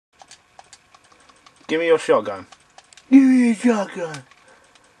give me your shotgun. Give me your shotgun.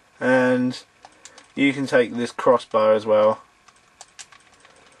 And you can take this crossbow as well.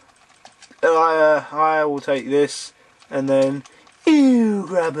 I will take this, and then you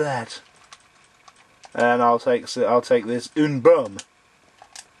grab that. And I'll take this bum.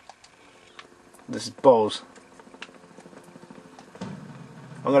 This is balls.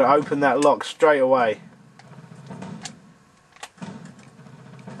 I'm going to open that lock straight away.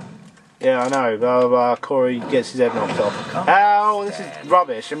 Yeah, I know. Blah, blah, blah. Corey gets his head knocked off. Ow! This is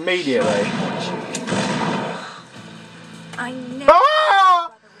rubbish. Immediately. I know.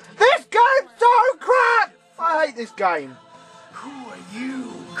 Ah! This game's so crap! I hate this game. Who are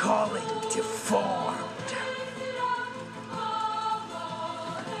you calling deformed?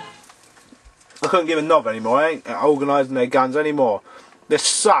 I couldn't give a knob anymore. I ain't organising their guns anymore. This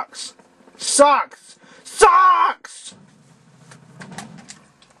sucks. Sucks! Sucks!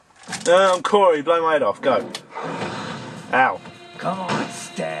 Corey, blow my head off. Go. Ow. Come on,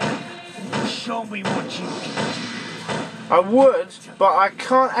 Stan. Show me what you can do. I would, but I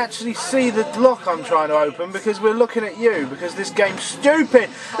can't actually see the lock I'm trying to open because we're looking at you, because this game's stupid.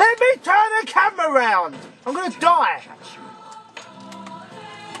 Let me turn the camera round. I'm going to die.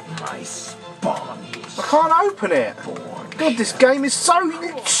 My spawn is I can't open it. God, this game is so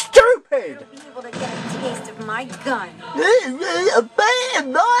stupid. You'll be able to get a taste of my gun. A bad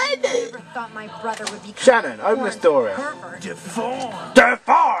I never thought my brother would be Shannon, open this door here. pervert. deformed.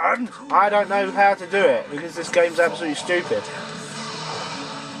 Deformed? I don't know how to do it because this game's absolutely stupid.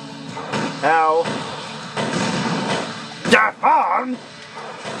 Ow. Deformed?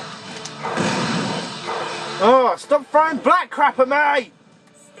 Oh, stop throwing black crap at me!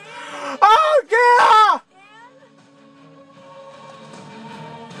 Oh dear!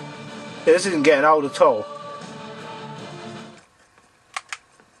 Yeah, this isn't getting old at all.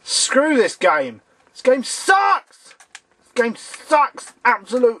 Screw this game. This game sucks! This game sucks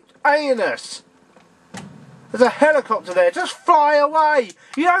absolute anus. There's a helicopter there. Just fly away.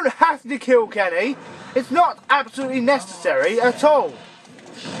 You don't have to kill Kenny. It's not absolutely necessary at all.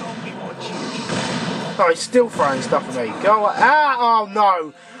 Show me what you can do. Oh, he's still throwing stuff at me. Go on. Ah, oh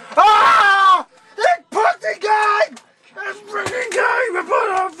no. Ah! This pussy game! This freaking game! I put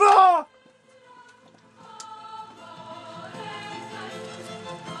it on the floor!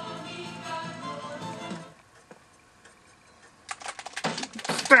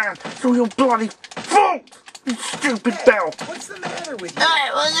 Stan, it's all your bloody fault! You stupid bell! What's the matter with you? Hey,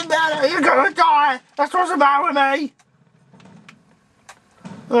 what's the matter? You're gonna die! That's what's the matter with me!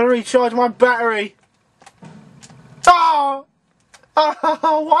 I'm gonna recharge my battery. Oh!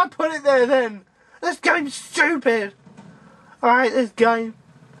 Oh, why put it there then? This game's stupid. I hate this game.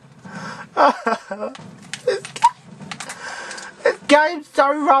 This game's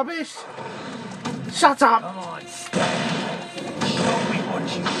so rubbish. Shut up. Come on, Stan. Show me what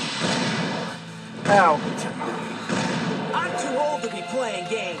you can do. Ow. I'm too old to be playing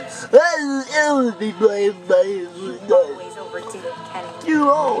games. I'll be playing games. Always overdid it, Kenny. You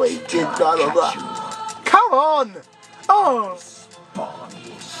always did blah blah blah. Come on. Oh.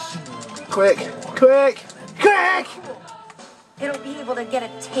 Quick, quick, quick! It'll be able to get a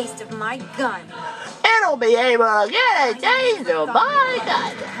taste of my gun. It'll be able to get a taste of my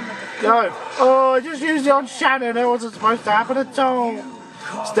gun. Go. Oh, I just used it on Shannon. That wasn't supposed to happen at all.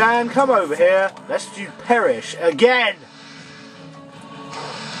 Stan, come over here, lest you perish again.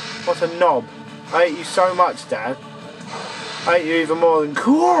 What a knob. I hate you so much, Dad. I hate you even more than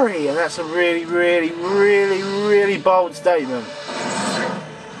Corey, and that's a really, really, really, really bold statement.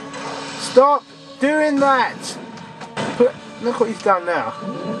 Stop doing that! Look what he's done now.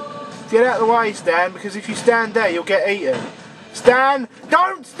 Get out of the way, Stan, because if you stand there, you'll get eaten. Stan,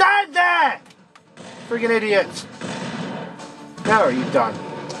 don't stand there! Friggin' idiot. Now what are you done?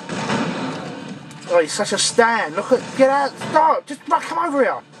 Oh, he's such a Stan. Look at, get out, stop! Just come over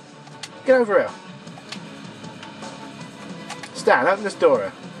here. Get over here. Stan, open this door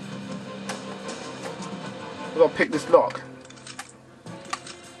here. I've got to pick this lock.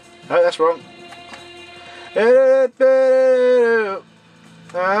 No, that's wrong. I'm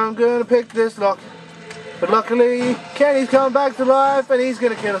gonna pick this lock. But luckily, Kenny's coming back to life and he's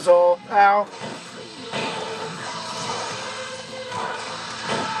gonna kill us all. Ow.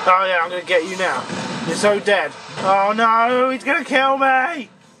 Oh yeah, I'm gonna get you now. You're so dead. Oh no, he's gonna kill me!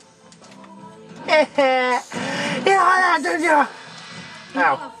 Yeah, don't you? Being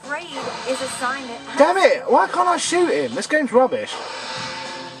Ow. afraid is a sign that... Damn it! Why can't I shoot him? This game's rubbish.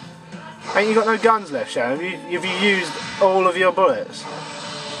 Ain't you got no guns left, Sharon? Have you used all of your bullets? I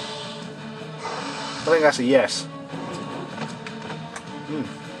think that's a yes.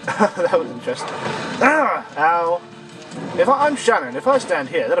 That was interesting. Ah, ow. I'm Shannon, if I stand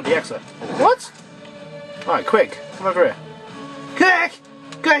here, that'll be excellent. What? Alright, quick. Come over here. Quick!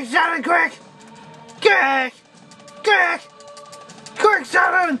 Quick, Shannon, quick! Quick! Quick! Quick,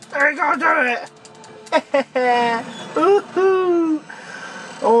 Shannon! I gotta do it! Woohoo!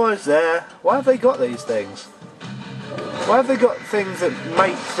 Oh, is there? Why have they got these things? Why have they got things that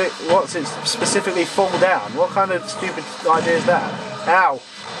make what's it specifically fall down? What kind of stupid idea is that? Ow!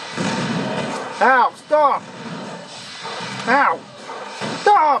 Ow! Stop! Ow!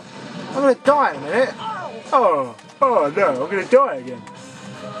 Stop! I'm gonna die in a minute. Oh! Oh no! I'm gonna die again.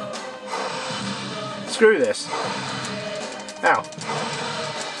 Screw this. Ow!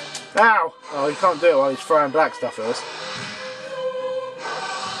 Ow! Oh, he can't do it while he's throwing black stuff at us.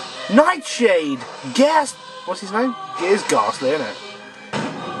 Nightshade! Gas! What's his name? It is ghastly, isn't it?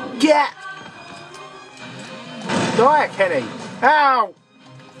 Get! Die, Kenny! Ow!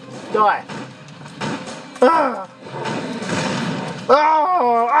 Die! Ah!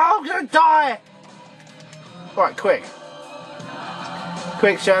 Oh! I'm gonna die! Right, quick.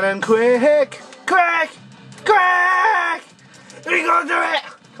 Quick, Shannon, quick! Quick! Quick! You gotta do it!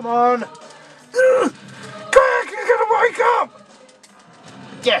 Come on! Quick! You're gonna wake up!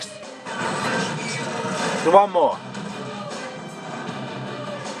 Yes! So one more.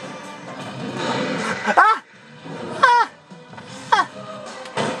 Ah! Ah! Ah!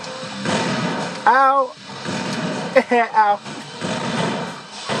 Ow! Ow!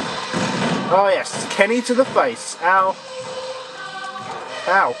 Oh yes, Kenny to the face. Ow!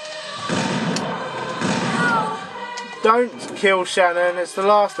 Ow! Don't kill Shannon. It's the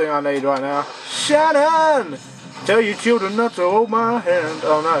last thing I need right now. Shannon! Tell your children not to hold my hand.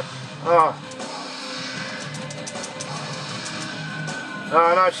 Oh no! Oh.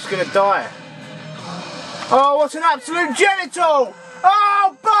 Oh no, she's gonna die. Oh, what an absolute genital!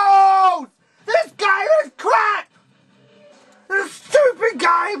 Oh, balls! This game is crap! This stupid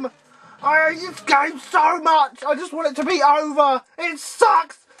game! I hate this game so much! I just want it to be over! It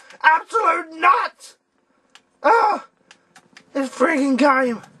sucks! Absolute nuts! Ah! This frigging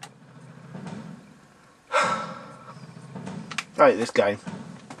game! I hate this game.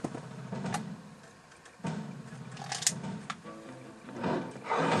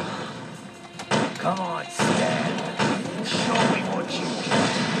 Come on, Stan. Show me what you can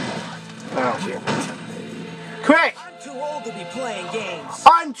do. Oh shit. Quick! I'm too old to be playing games.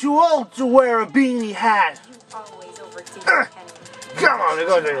 I'm too old to wear a beanie hat! You always overdo it, Kenny. Come on, we're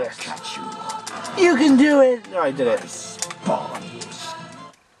gonna do this. Catch you. You can do it! No, I did it. Sponge.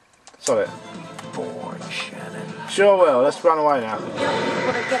 Saw it. Born, Shannon. Sure will. Let's run away now. You'll be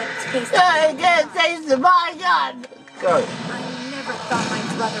able to get a taste of Hey, get a taste of my gun! Go. I never thought my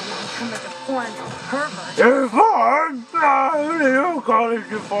brother would become a deformed pervert. Deformed? No, you call it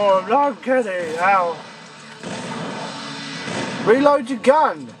deformed. I'm kidding. Ow. Reload your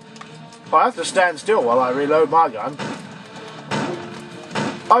gun. I have to stand still while I reload my gun.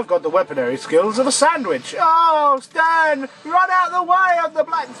 I've got the weaponry skills of a sandwich. Oh, Stan! Run out the way of the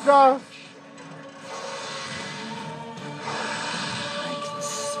black stuff! I can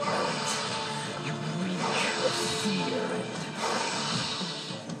smell it. You reek of fear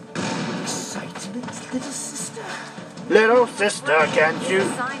and excitement, little sister. Little sister, can't you?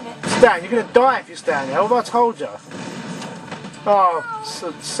 Sign it. Stan, you're gonna die if you stand there. What have I told you? Oh,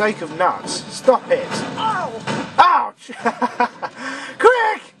 for the sake of nuts. Stop it. Ow! Ouch!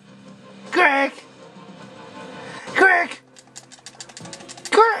 Quick! Quick! Quick!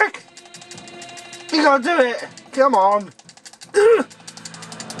 Quick! You gotta do it! Come on!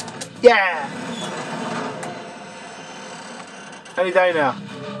 Yeah! Any day now.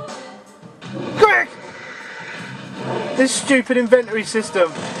 Quick! This stupid inventory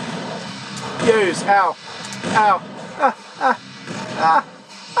system. Use. Ow. Ow.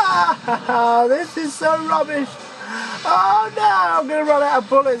 This is so rubbish. Oh no, I'm going to run out of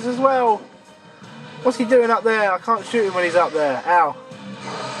bullets as well. What's he doing up there? I can't shoot him when he's up there. Ow.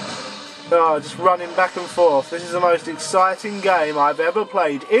 Oh, just running back and forth. This is the most exciting game I've ever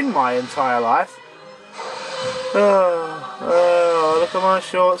played in my entire life. Oh, look at my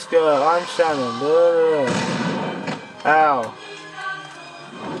short skirt. I'm Shannon. Ow.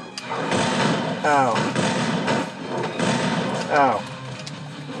 Ow. Ow.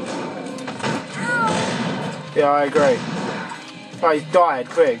 Yeah, I agree. Oh, he's died.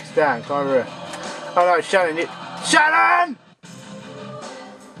 Quick, Stan, come over here. Oh no, Shannon, you... Shannon!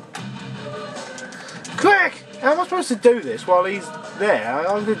 Quick! How am I supposed to do this while he's there?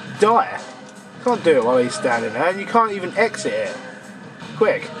 I'm going to die. Can't do it while he's standing there, and you can't even exit it.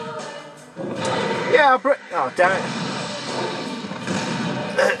 Quick. Yeah, oh, damn it.